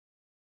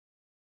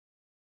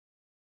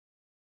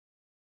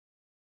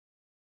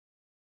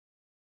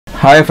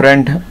Hi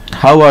friend,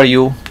 how are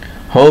you?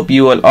 Hope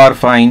you all are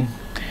fine.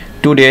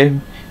 Today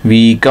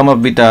we come up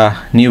with a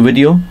new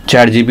video,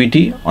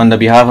 ChatGPT, on the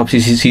behalf of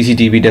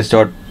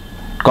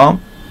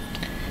cctvtest.com.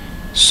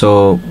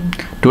 So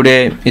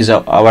today is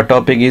our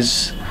topic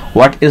is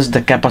what is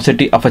the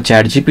capacity of a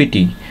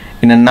ChatGPT.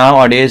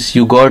 Nowadays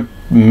you got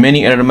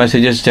many error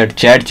messages that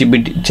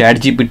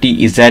ChatGPT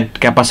is at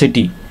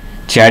capacity,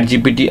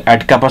 ChatGPT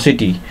at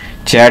capacity,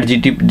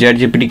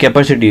 ChatGPT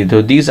capacity.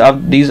 So these are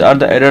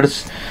the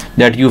errors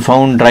that you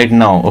found right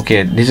now.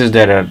 Okay, this is the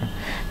error.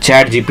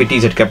 ChatGPT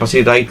is at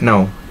capacity right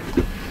now.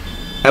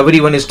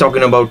 Everyone is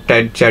talking about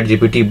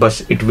ChatGPT,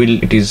 but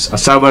it is a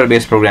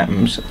server-based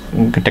programs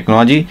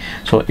technology,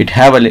 so it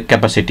have a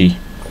capacity.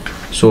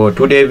 So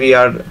today we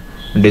are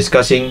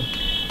discussing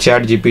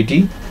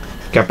ChatGPT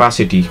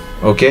capacity.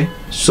 Okay,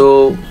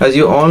 so as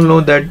you all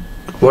know that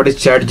what is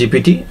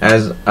ChatGPT,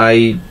 as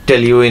I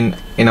tell you in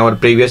our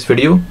previous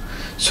video.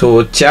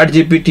 So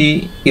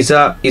ChatGPT is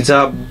a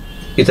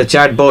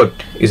chatbot,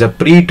 is a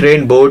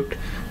pre-trained bot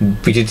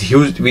which is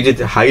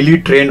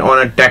highly trained on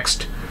a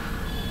text,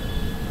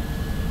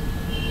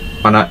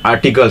 on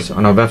articles,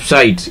 on a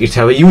websites. It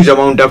have a huge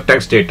amount of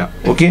text data.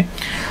 Okay,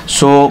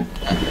 so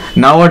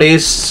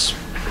nowadays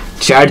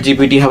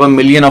ChatGPT have a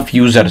million of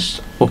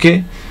users.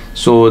 Okay,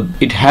 so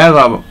it have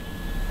a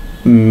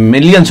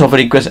millions of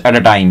requests at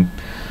a time.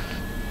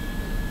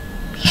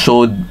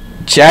 So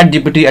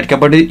ChatGPT at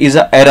capacity is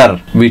an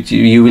error which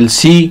you will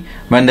see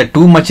when the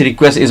too much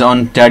request is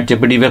on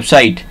ChatGPT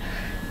website.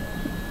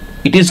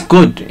 It is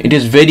good, it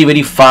is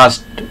very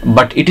fast,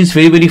 but it is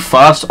very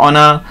fast on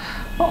a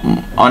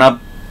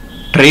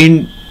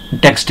trained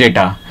text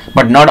data,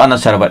 but not on a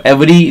server.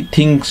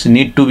 Everything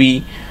need to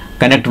be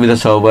connect with the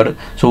server.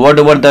 So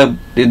whatever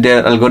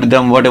their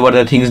algorithm, whatever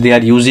the things they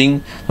are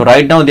using, so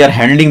right now they are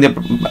handling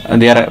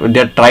they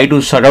are try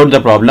to sort out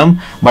the problem,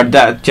 but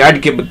the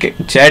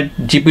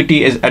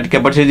ChatGPT is at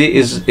capacity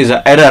is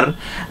an error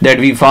that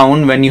we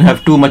found when you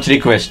have too much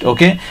request.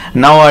 Okay,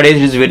 nowadays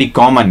it is very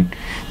common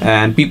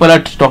and people are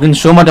talking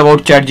so much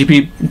about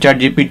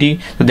ChatGPT,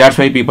 so that's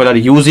why people are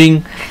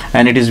using,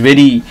 and it is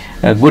very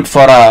good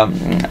for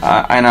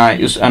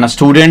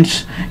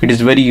students. It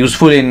is very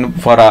useful in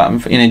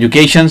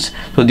educations.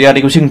 So they are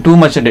using too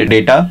much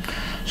data.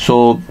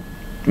 So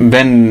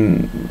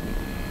when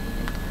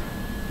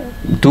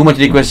too much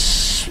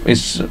requests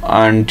is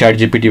on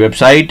ChatGPT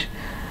website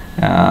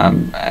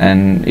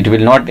and it will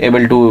not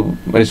able to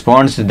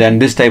respond, then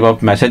this type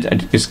of message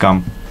is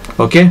come.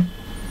 Okay,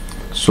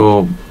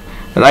 so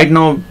right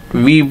now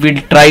we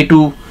will try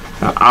to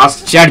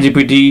ask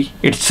ChatGPT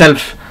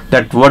itself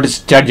that what is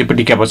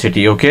ChatGPT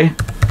capacity. Okay,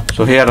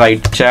 so here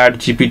write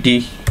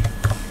ChatGPT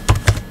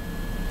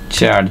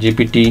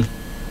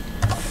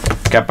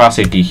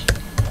capacity.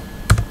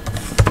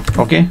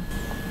 Okay,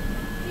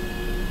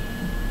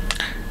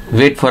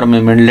 wait for a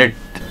moment.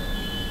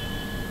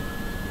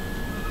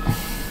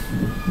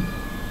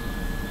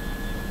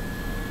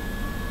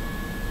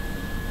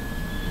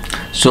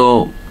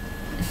 So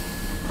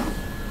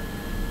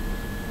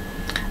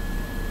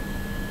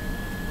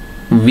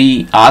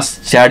we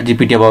asked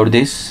ChatGPT about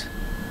this.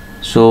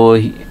 So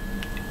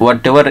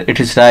whatever it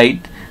is right,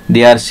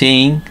 they are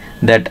saying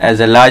that as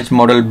a large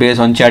model based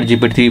on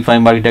ChatGPT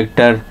 3.5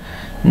 architecture,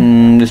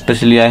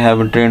 especially I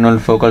have trained on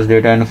focus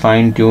data and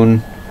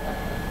fine-tune,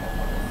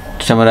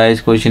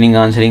 summarize, questioning,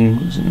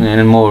 answering,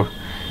 and more.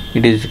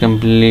 It is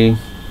completely,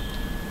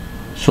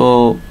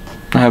 so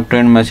I have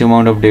trained massive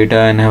amount of data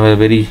and have a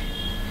very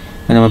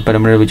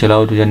parameter which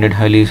allow to generate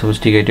highly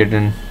sophisticated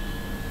and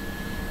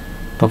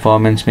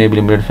performance may be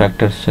limited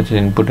factors such as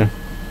input.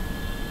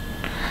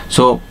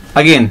 So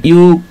again,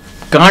 you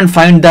can't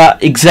find the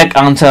exact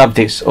answer of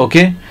this.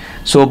 Okay,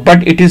 so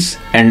but it is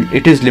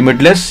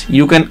limitless.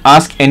 You can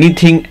ask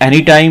anything,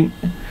 anytime,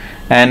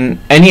 and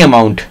any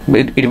amount.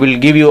 It will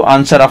give you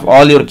answer of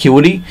all your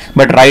query,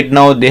 but right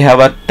now they have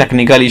a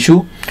technical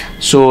issue,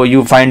 so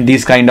you find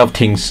these kind of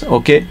things.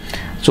 Okay,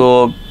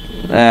 so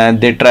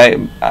they try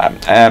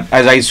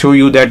as I show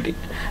you that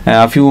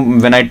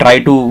when I try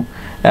to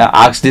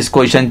ask this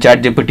question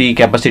ChatGPT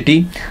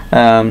capacity,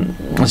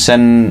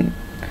 then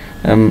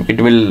it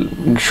will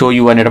show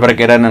you a network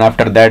error, and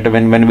after that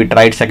when we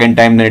try it second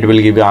time, then it will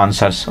give you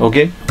answers.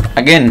 Okay,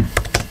 again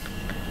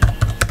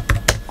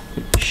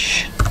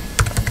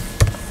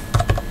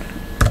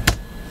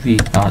we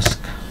ask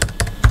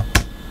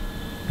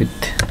with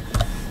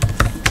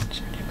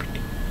ChatGPT.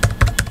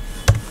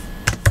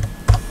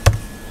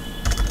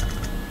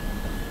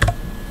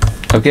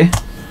 Okay,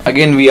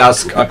 again we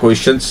ask our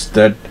questions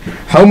that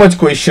how much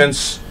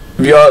questions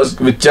we ask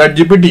with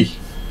ChatGPT.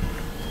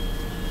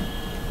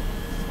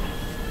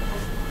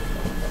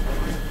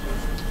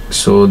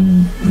 So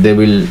they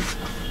will,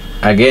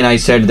 again I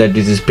said that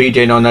this is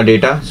pre-trained on the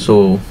data,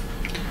 so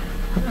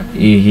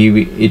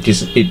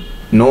it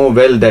know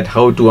well that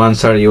how to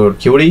answer your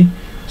query.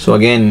 So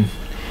again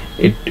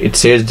it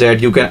says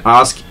that you can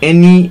ask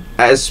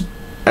as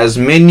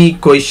many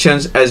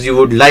questions as you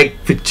would like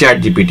with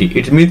ChatGPT.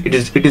 It means it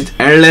is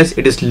endless,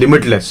 it is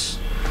limitless.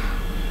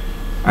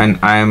 And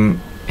I am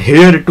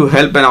here to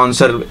help and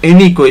answer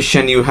any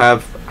question you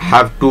have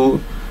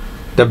to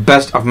the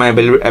best of my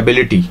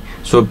ability.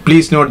 So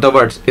please note the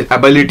words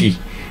ability.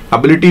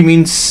 Ability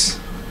means,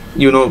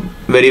 you know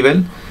very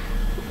well.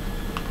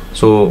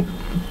 So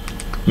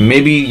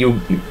maybe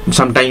you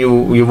sometime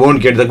you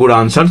won't get the good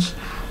answers,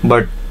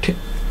 but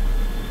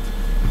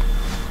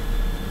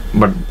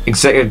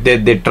exactly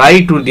they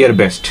try to their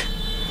best.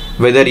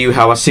 Whether you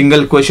have a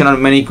single question or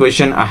many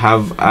question,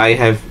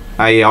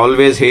 I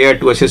always here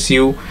to assist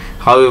you.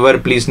 However,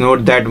 please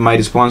note that my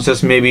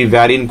responses may be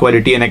vary in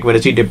quality and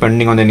accuracy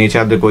depending on the nature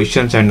of the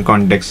questions and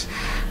context.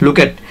 Look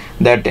at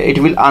that, it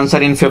will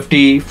answer in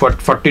 40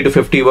 to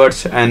 50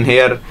 words, and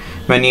here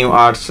when you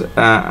ask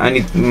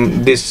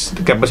this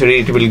capacity,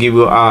 it will give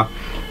you a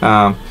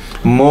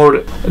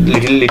more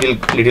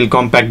little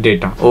compact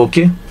data.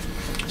 Okay,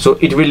 so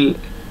it will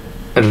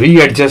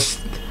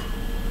adjust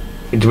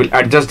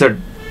the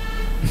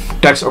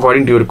text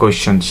according to your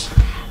questions.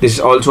 This is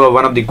also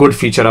one of the good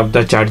feature of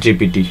the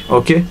ChatGPT.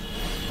 Okay,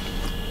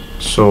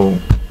 so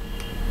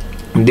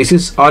this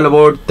is all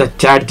about the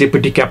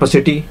ChatGPT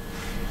capacity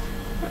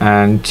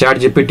and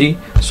ChatGPT.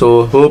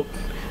 So hope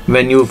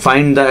when you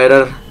find the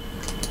error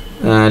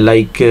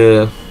like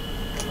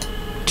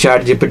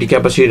ChatGPT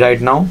capacity right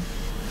now,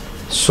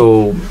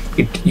 so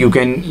you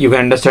can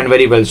understand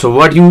very well. So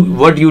what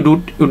you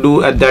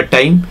do at that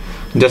time,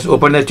 just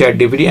open the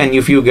ChatGPT, and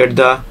if you get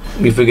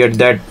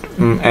that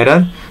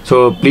error,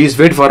 so please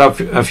wait for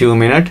a few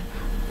minutes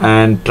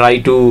and try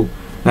to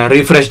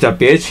refresh the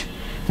page.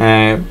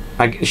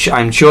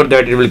 I'm sure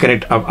that it will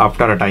connect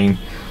after a time.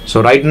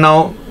 So right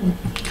now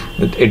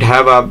it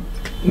have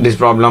this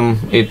problem,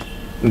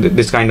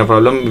 this kind of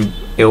problem.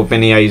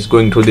 OpenAI is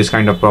going through this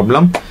kind of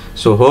problem.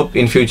 So hope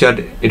in future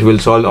it will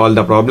solve all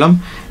the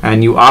problem,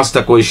 and you ask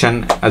the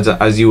question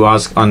as you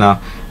ask on a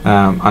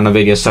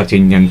various search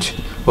engines.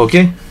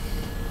 Okay,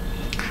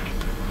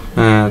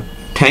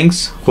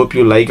 thanks. Hope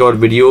you like our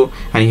video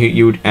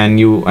and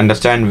you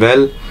understand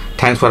well.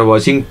 Thanks for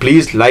watching.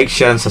 Please like,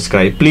 share and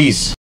subscribe,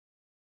 please.